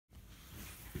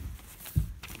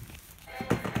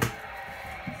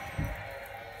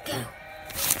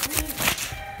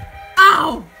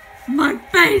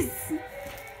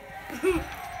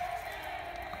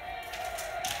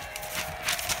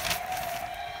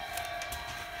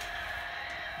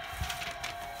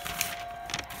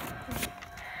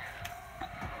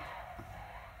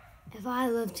I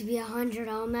live to be 100,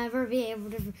 I'll never be able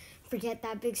to forget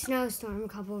that big snowstorm a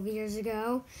couple of years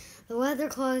ago. The weather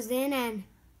closed in and,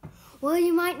 well,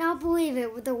 you might not believe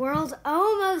it, but the world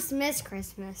almost missed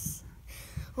Christmas.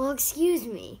 Well, excuse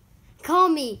me. Call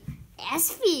me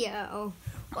Espio.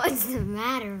 What's the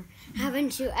matter?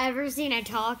 Haven't you ever seen a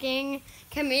talking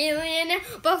chameleon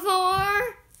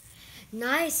before?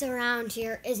 Nice around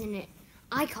here, isn't it?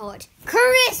 I call it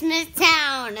Christmas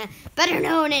Town, better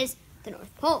known as the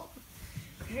North Pole.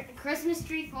 Christmas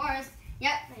tree forest.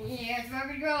 Yep, here's where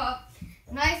we grew up.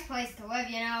 Nice place to live,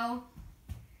 you know.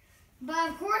 But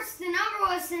of course, the number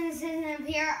one citizen up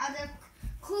here are the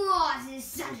Clauses,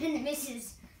 sons and the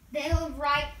misses. They live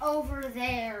right over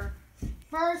there.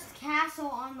 First castle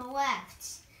on the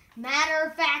left. Matter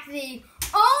of fact, the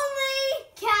only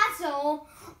castle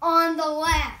on the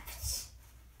left.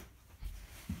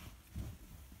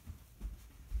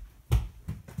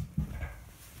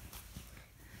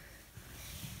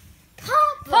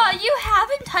 Papa, you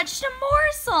haven't touched a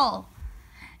morsel.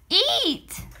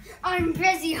 Eat. I'm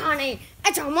busy, honey.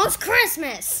 It's almost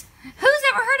Christmas. Who's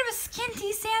ever heard of a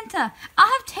skinty Santa?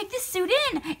 I'll have to take this suit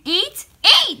in. Eat.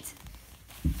 Eat.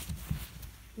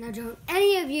 Now don't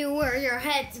any of you worry your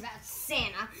heads about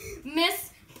Santa.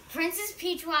 Miss Princess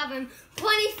Peach will have him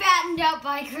plenty fattened up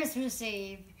by Christmas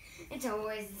Eve. It's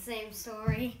always the same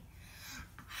story.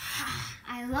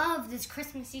 I love this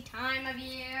Christmassy time of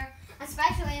year,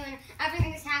 especially when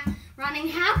everything is running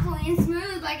happily and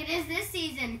smooth like it is this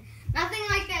season. Nothing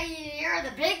like the year of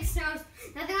the big snows,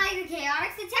 nothing like the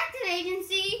Chaotic Detective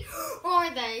Agency, or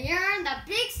the year of the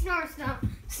big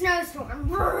snowstorm.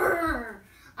 Brrr.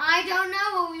 I don't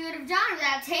know what we would have done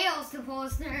without Tails to pull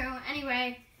us through.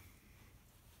 Anyway,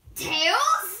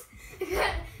 Tails?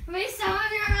 Maybe some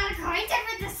of you are not acquainted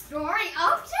with the story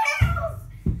of Tails?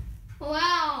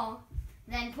 Well,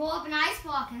 then pull up an ice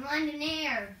block and lend an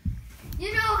ear.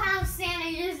 You know how Santa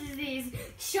uses these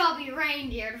chubby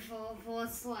reindeer to pull a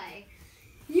sleigh.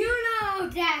 You know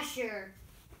Dasher,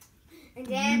 and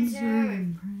Dancer,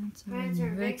 and Prancer,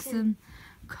 and Vixen,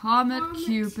 Comet,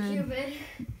 Cupid,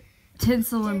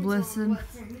 Tinsel and Blitzen.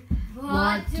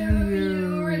 What do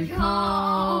you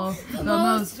recall? The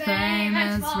most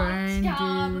famous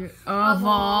reindeer of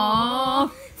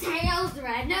all. Tails, the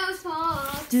red-nosed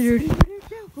fox.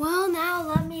 Well, now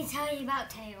let me tell you about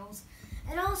Tails.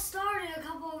 It all started a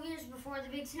couple of years before the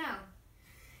big snow.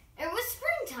 It was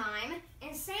springtime,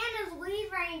 and Santa's lead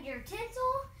reindeer,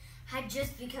 Tinsel, had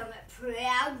just become a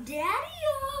proud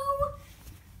daddy-o.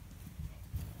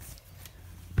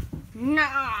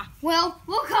 Nah, well,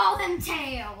 we'll call him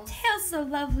Tails. Tails is a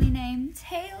lovely name.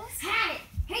 Tails. Hey,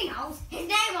 he knows his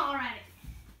name already.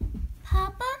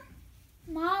 Papa?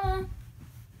 Mama?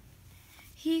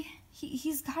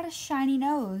 He's got a shiny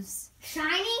nose.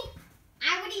 Shiny?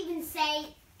 I would even say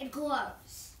it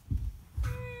glows.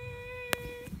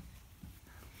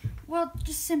 We'll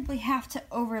just simply have to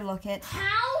overlook it.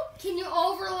 How can you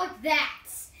overlook that?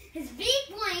 His beak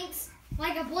blinks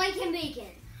like a blinking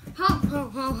beacon. Ho, ho,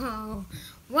 ho, ho.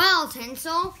 Well,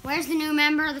 Tinsel, where's the new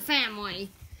member of the family?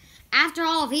 After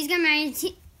all, if he's going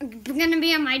to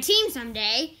be on my team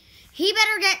someday, he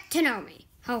better get to know me.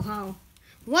 Ho, ho.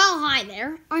 Well, hi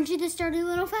there. Aren't you the sturdy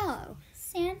little fellow?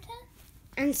 Santa?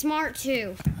 And smart,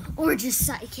 too. Or just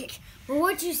psychic. But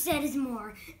what you said is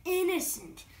more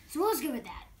innocent. So let's go with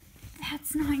that.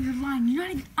 That's not your line. You're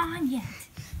not even on yet.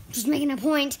 Just making a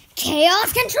point.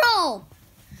 Chaos control!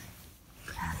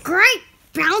 Great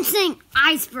bouncing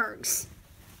icebergs.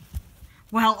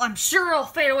 Well, I'm sure it'll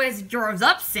fade away as it grows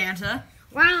up, Santa.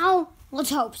 Well, let's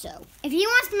hope so. If he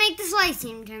wants to make the sleigh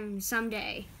team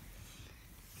someday.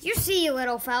 You see,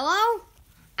 little fellow,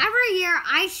 every year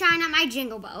I shine up my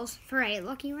jingle bells for 8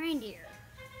 lucky reindeer.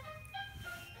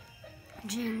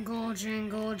 Jingle,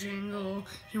 jingle, jingle,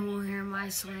 you will hear my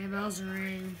sleigh bells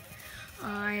ring.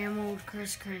 I am old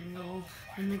Kris Kringle,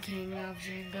 and the king of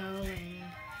jingling.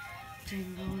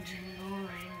 Jingle, jingle,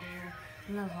 reindeer,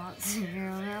 the lots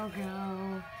here they'll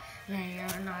go. They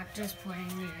are not just plain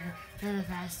deer, they're the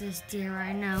fastest deer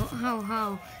I know. Ho,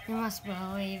 ho, you must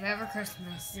believe every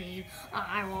Christmas Eve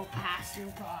I will pass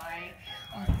you by.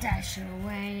 I'll dash you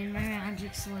away in my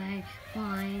magic sleigh,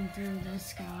 flying through the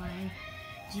sky.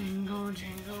 Jingle,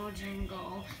 jingle,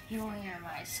 jingle, you'll hear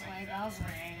my sleigh bells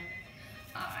ring.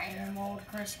 I am old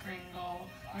Kris Kringle,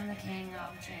 and the king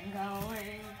of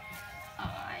jingling.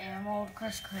 I am old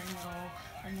Kris Kringle,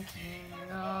 and the king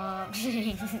of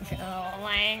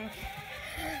jingling.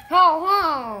 Ho,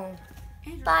 ho!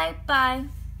 Bye-bye.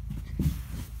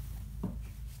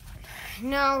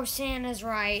 No, Santa's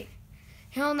right.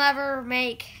 He'll never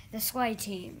make the sleigh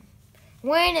team.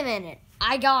 Wait a minute,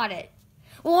 I got it.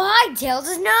 Well, hide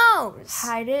Tails' nose.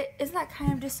 Hide it? Isn't that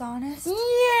kind of dishonest?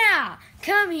 Yeah.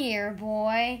 Come here,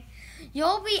 boy.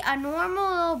 You'll be a normal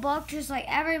little buck just like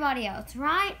everybody else,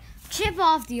 right? Chip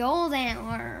off the old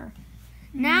antler.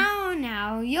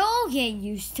 Now, you'll get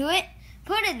used to it.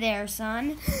 Put it there,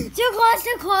 son.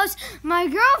 Too close. My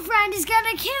girlfriend is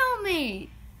gonna kill me.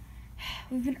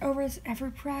 We've been over this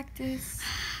every practice.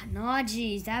 Nah,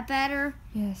 geez, that better?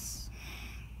 Yes.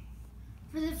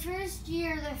 For the first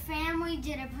year, the family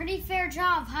did a pretty fair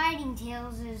job hiding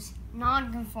Tails'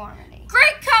 nonconformity.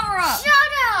 Great cover up! Shut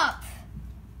up!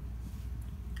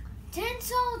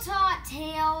 Tinsel taught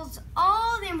Tails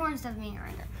all the important stuff being a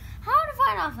ranger. How to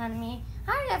fight off enemy,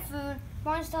 how to get food,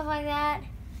 important stuff like that.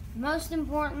 Most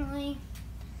importantly,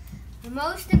 the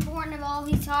most important of all,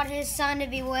 he taught his son to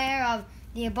beware of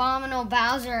the abominable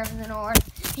Bowser of the North.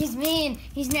 He's mean,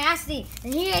 he's nasty,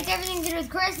 and he hates everything to do with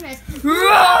Christmas.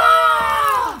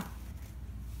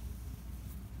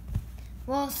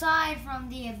 Well, aside from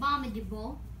the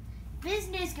abominable,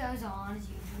 business goes on as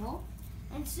usual,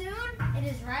 and soon it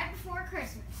is right before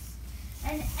Christmas.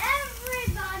 And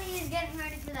everybody is getting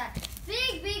ready for that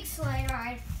big sleigh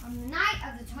ride on the night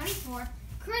of the 24th,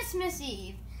 Christmas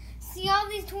Eve. See all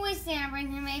these toys Santa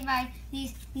brings are made by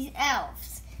these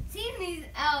elves. See, these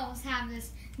elves have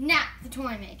this knack for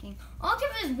toy making. All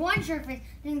except for this one jerk face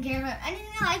doesn't care about anything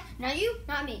in life. Not you,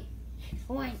 not me.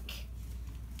 Link.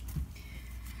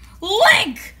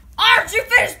 Link! Aren't you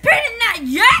finished painting that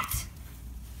yet?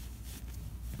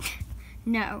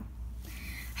 No.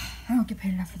 I don't get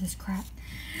paid enough for this crap.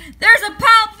 There's a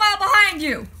pound file behind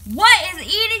you. What is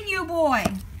eating you, boy?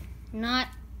 Not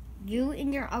you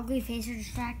and your ugly face are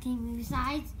distracting me.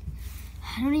 Besides,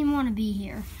 I don't even want to be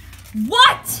here.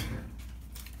 What?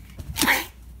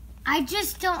 I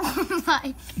just don't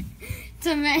like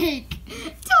to make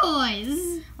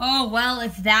toys. Oh, well,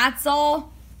 if that's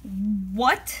all.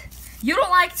 What? You don't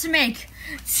like to make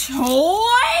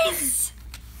toys?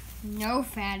 No,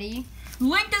 fatty.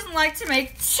 Link doesn't like to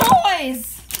make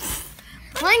toys.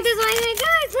 Link doesn't like to make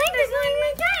toys. Link doesn't like to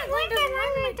make toys. Link doesn't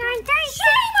like to make toys.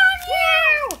 Shame on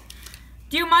you!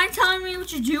 Do you mind telling me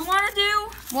what you do want to do?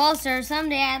 Well, sir,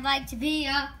 someday I'd like to be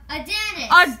a dentist.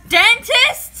 A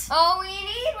dentist? Oh, we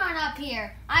need one up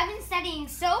here. I've been studying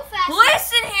so fast.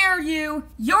 Listen here, you.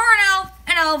 You're an elf,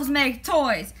 and elves make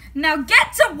toys. Now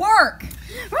get to work. 10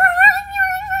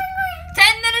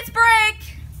 minutes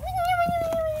break.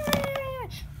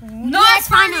 Not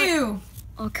for you.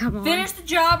 Oh, come on. Finish the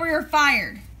job or you're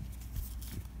fired.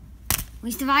 At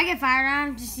least if I get fired, I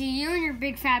don't have to see you and your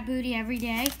big fat booty every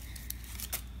day.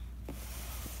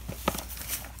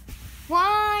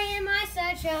 Why am I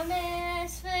such a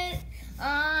misfit?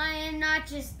 I am not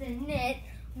just a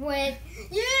nitwit.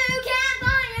 You can't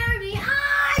fire me,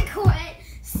 I quit.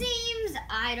 Seems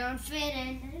I don't fit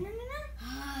in.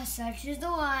 Such is the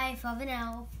life of an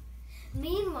elf.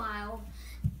 Meanwhile,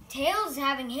 Tails is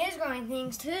having his growing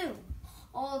things too.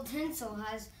 Old Tinsel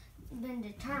has been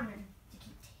determined to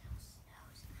keep Tails'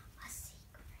 nose a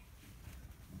secret.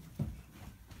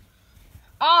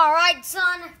 All right,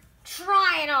 son,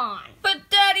 try it on. But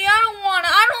Daddy,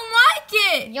 I don't like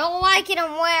it. You'll like it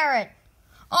and wear it.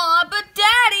 But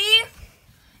Daddy,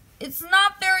 it's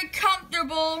not very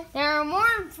comfortable. There are more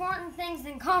important things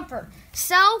than comfort.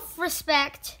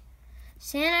 Self-respect.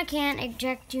 Santa can't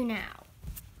eject you now.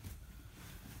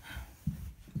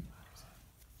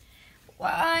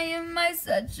 Why am I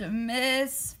such a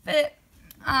misfit?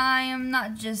 I am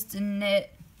not just a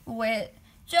nitwit.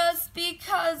 Just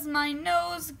because my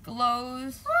nose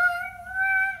glows.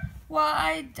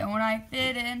 Why don't I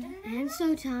fit in? And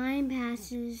so time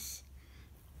passes.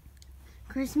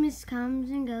 Christmas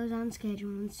comes and goes on schedule,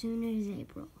 and soon it is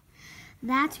April.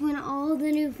 That's when all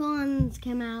the new fawns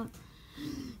come out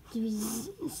to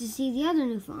see the other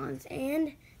new fawns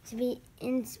and to be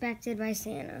inspected by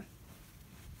Santa.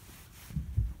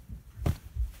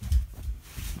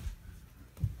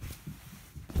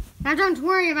 Now don't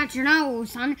worry about your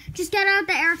nose, son. Just get out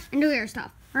there and do your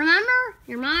stuff. Remember,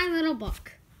 you're my little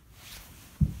book.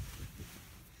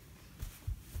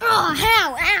 Oh,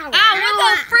 ow, ow,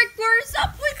 What the frick was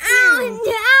up with you?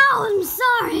 Ow, I'm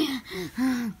sorry.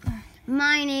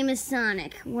 My name is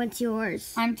Sonic. What's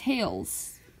yours? I'm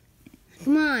Tails.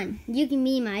 Come on, you can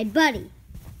be my buddy.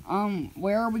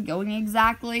 Where are we going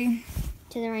exactly?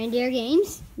 To the reindeer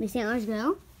games. Miss Antlers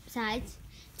go. Besides,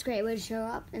 it's a great way to show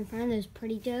up in front of those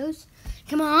pretty toes.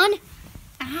 Come on.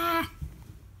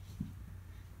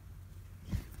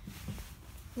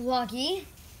 Lucky.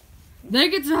 They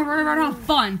get to have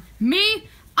fun. Me,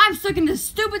 I'm stuck in this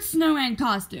stupid snowman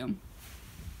costume.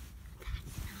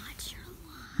 That's not your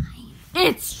line.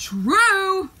 It's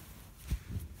true.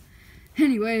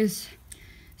 Anyways,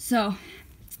 so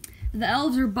the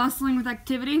elves are bustling with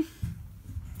activity.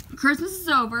 Christmas is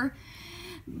over,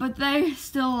 but they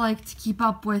still like to keep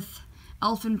up with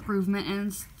elf improvement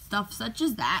and stuff such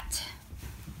as that.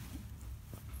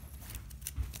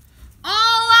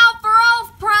 All out for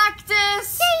elf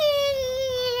practice!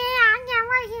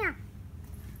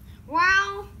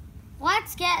 Well,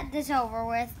 let's get this over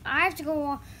with. I have to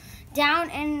go down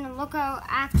and look out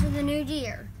after the new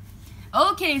deer.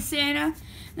 Okay, Santa.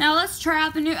 Now let's try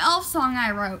out the new elf song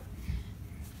I wrote.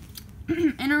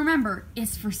 And remember,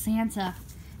 it's for Santa.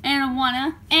 And a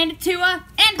one-a, and a two-a,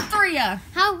 and a three-a.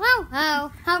 Ho, ho,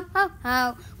 ho, ho, ho,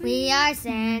 ho. We are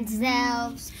Santa's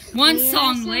elves. One We are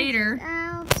song Santa's later.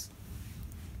 elves.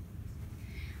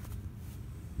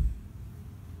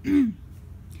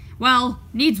 Well,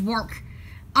 needs work.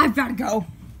 I've got to go.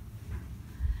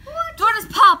 What is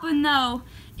Papa know?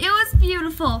 It was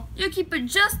beautiful. You keep it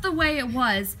just the way it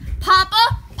was.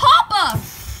 Papa! Papa!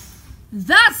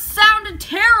 That sounded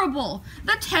terrible.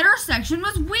 The tenor section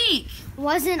was weak.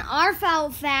 Wasn't our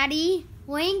felt fatty.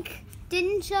 Link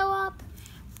didn't show up.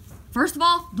 First of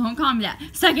all, don't call me that.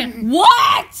 Second,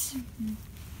 what?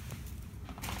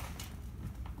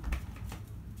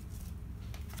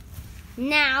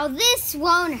 Now this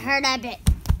won't hurt a bit.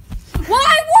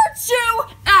 Why weren't you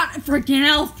at freaking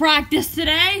elf practice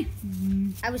today?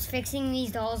 I was fixing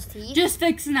these dolls' teeth. Just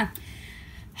fixing them.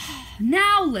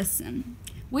 Now listen.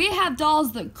 We have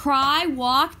dolls that cry,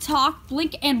 walk, talk,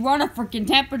 blink, and run a freaking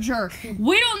temperature.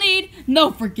 We don't need no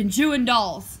freaking chewing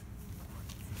dolls.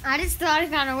 I just thought I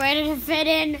found a way to fit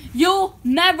in. You'll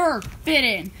never fit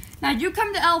in. Now you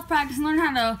come to elf practice and learn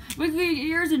how to wiggle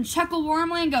your ears and chuckle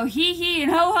warmly and go hee hee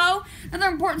and ho ho. Other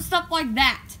important stuff like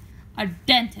that. A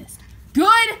dentist.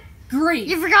 Good grief.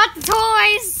 You forgot the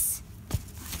toys.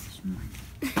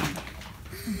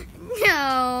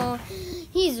 No,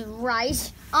 he's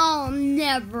right. I'll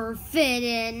never fit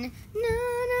in. No,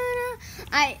 no, no.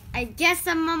 I guess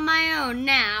I'm on my own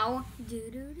now.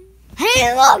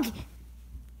 Hey, look!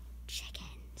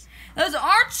 Chickens. Those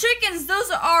aren't chickens. Those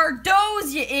are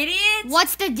does, you idiot.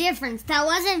 What's the difference? That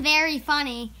wasn't very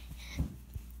funny.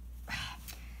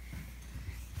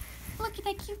 Look at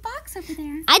that cute box over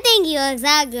there. I think he looks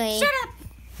ugly. Shut up.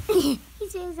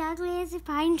 He's as ugly as a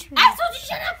pine tree. I told you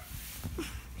shut up.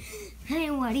 Hey,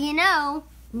 what do you know?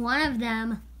 One of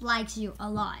them likes you a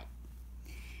lot.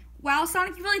 Wow,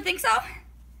 Sonic, you really think so?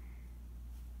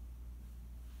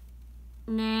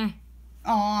 Nah.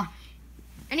 Aw.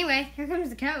 Anyway, here comes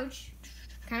the coach.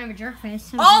 Kind of a jerk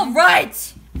face. All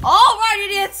right,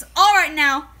 idiots. All right,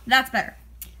 now that's better.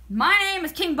 My name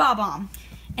is King Bob-omb,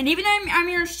 and even though I'm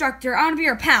your instructor, I want to be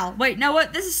your pal. Wait, know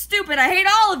what? This is stupid. I hate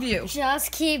all of you.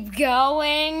 Just keep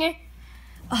going.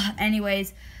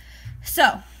 Anyways,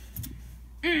 so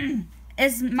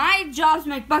it's my job to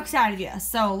make bucks out of you.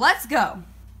 So let's go.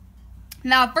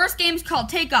 Now, first game's called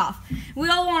Take Off. We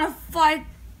all want to fly,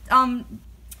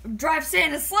 drive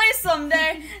Santa's sleigh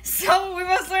someday, so we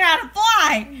must learn how to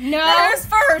fly. No. Who's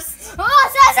first?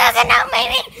 Oh, no,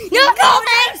 maybe. No, go,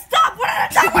 man. Stop! One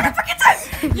at a time! One at a freaking time!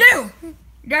 You!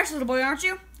 You're actually the boy, aren't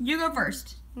you? You go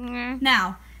first.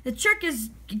 Now, the trick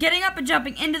is getting up and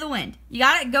jumping into the wind. You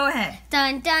got it? Go ahead.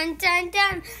 Dun, dun, dun,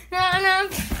 dun, dun, dun.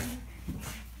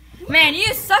 Man,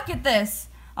 you suck at this.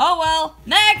 Oh well.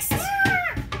 Next!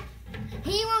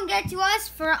 He won't get to us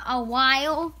for a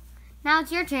while. Now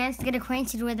it's your chance to get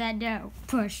acquainted with that dough.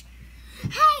 Push.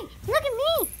 Hey, look at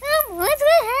me. What's with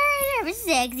her? I'm a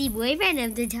sexy boyfriend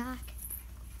of the talk.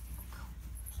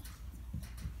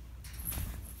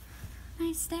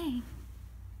 Nice day.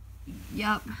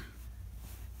 Yup.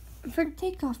 For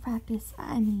takeoff practice,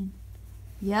 I mean.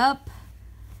 Yup.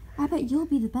 I bet you'll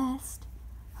be the best.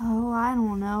 Oh, I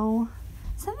don't know.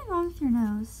 Something wrong with your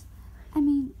nose. I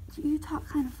mean, you talk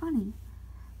kind of funny.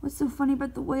 What's so funny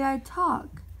about the way I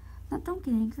talk? Now, don't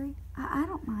get angry. I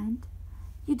don't mind.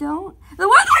 You don't? Then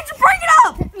why don't you bring it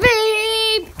up?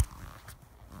 Beep.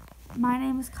 My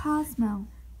name is Cosmo.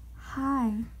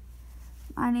 Hi.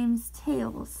 My name's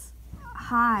Tails.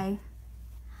 Hi.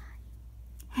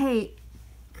 Hey,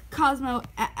 Cosmo,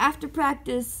 after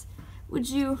practice, would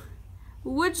you...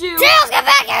 Tails, get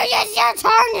back here. It's your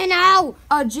turn, you know.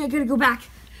 Gee, I gotta go back.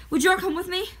 Would you all come with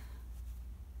me?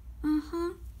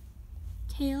 Uh-huh.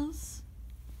 Tails,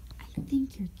 I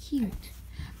think you're cute.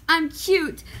 I'm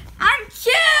cute. I'm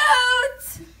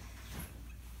cute!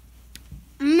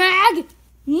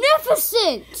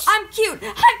 Magnificent. I'm cute.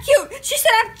 I'm cute. She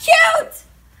said I'm cute!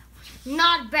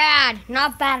 Not bad.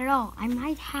 Not bad at all. I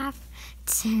might have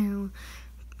to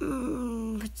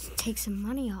take some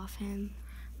money off him.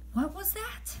 What was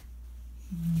that?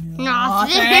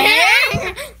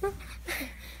 Nothing.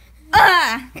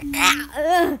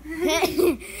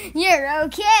 You're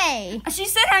okay. She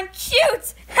said I'm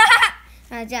cute.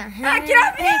 Get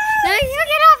off me! No, you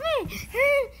get off me!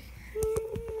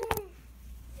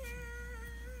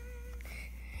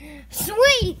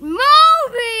 Sweet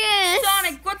Mobius!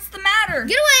 Sonic, what's the matter?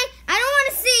 Get away! I don't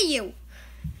want to see you.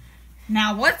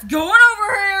 Now what's going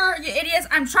over here, you idiots?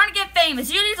 I'm trying to get famous.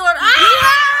 You need to learn.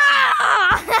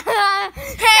 Ah!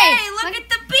 Hey, look at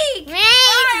the beak!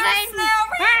 Thanks,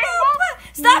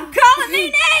 Stop calling me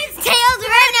names! Tails,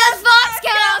 red nose, fox,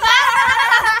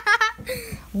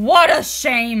 What a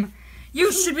shame!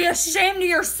 You should be ashamed of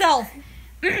yourself.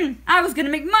 I was gonna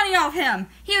make money off him.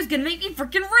 He was gonna make me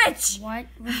freaking rich. What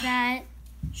was that?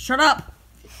 Shut up.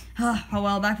 Oh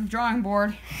well, back to the drawing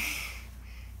board.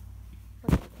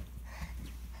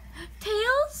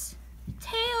 Tails?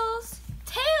 Tails?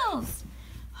 Tails!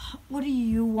 What do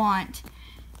you want?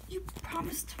 You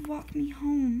promised to walk me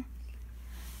home.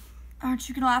 Aren't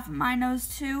you gonna laugh at my nose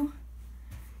too?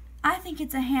 I think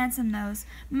it's a handsome nose,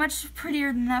 much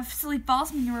prettier than that silly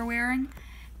false one you were wearing.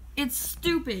 It's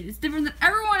stupid. It's different than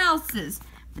everyone else's,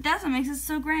 but that's what makes it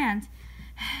so grand.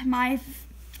 My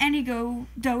Indigo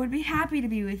Doe would be happy to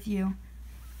be with you.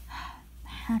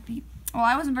 Happy? Well,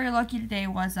 I wasn't very lucky today,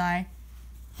 was I?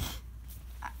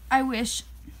 I wish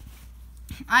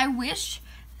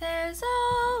there's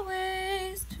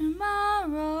always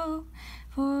tomorrow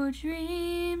for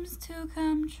dreams to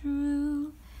come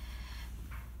true.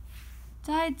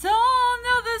 I don't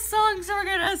know the song, so we're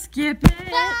gonna skip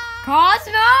it.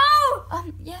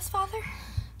 Cosmo! Yes, Father?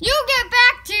 You get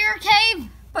back to your cave.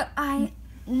 But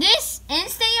This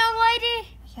instant, young lady.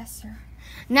 Yes, sir.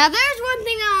 Now, there's one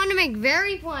thing I want to make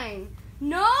very plain.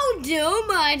 No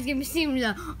Doomite's gonna seem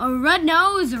a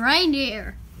red-nosed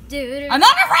reindeer. Dude, I'm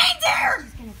not a reindeer!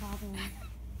 gonna follow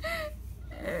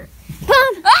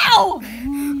Ow!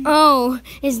 Oh,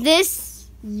 is this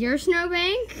your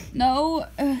snowbank? No,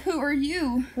 who are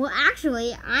you? Well,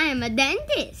 actually, I am a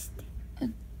dentist. A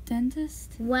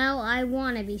dentist? Well, I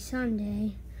want to be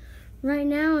someday. Right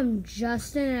now, I'm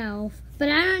just an elf, but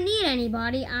I don't need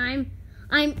anybody. I'm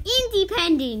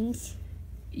independent.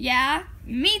 Yeah,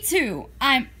 me too.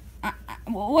 I'm,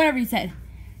 whatever you said.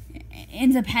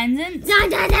 Independent?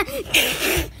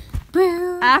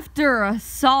 After a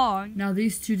song. Now,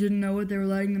 these two didn't know what they were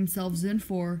letting themselves in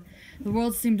for. The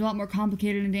world seemed a lot more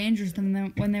complicated and dangerous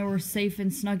than when they were safe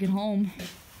and snug at home.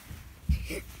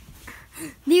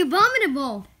 The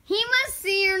abominable. He must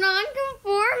see your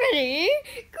nonconformity.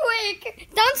 Quick,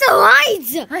 down the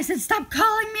lights. I said, stop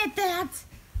calling me that.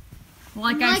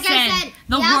 Like I Like I said,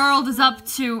 the yeah. world is up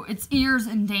to its ears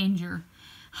in danger.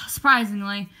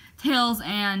 Surprisingly, Tails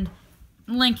and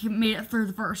Link made it through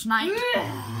the first night.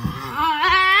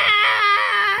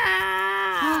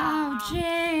 Oh,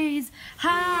 jeez.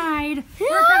 Hide. We're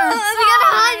gonna We gotta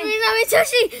hide. Let me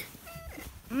touch you.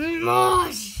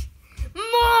 Mush.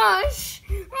 Mush.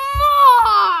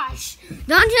 Mush.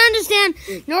 Don't you understand?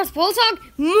 North Pole talk?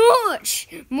 Mush.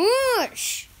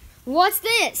 Mush. What's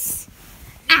this?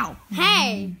 Ow.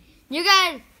 Hey, you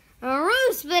got a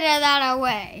root spit of that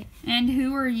away. And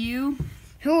who are you?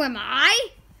 Who am I?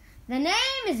 The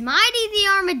name is Mighty the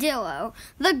Armadillo,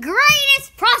 the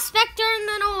greatest prospector in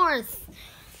the north.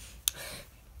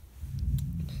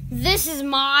 This is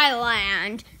my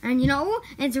land, and you know,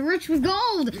 it's rich with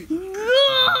gold.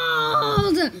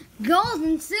 Gold! Gold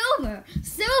and silver.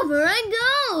 Silver and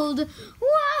gold.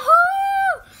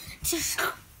 Wahoo!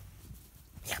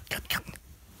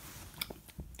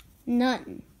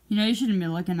 Nothing. You know, you shouldn't be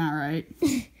looking that right.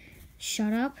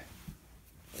 Shut up.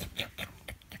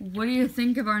 What do you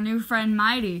think of our new friend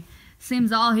Mighty?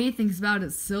 Seems all he thinks about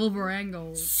is silver and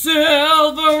gold.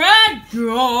 Silver and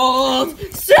gold!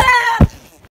 Silver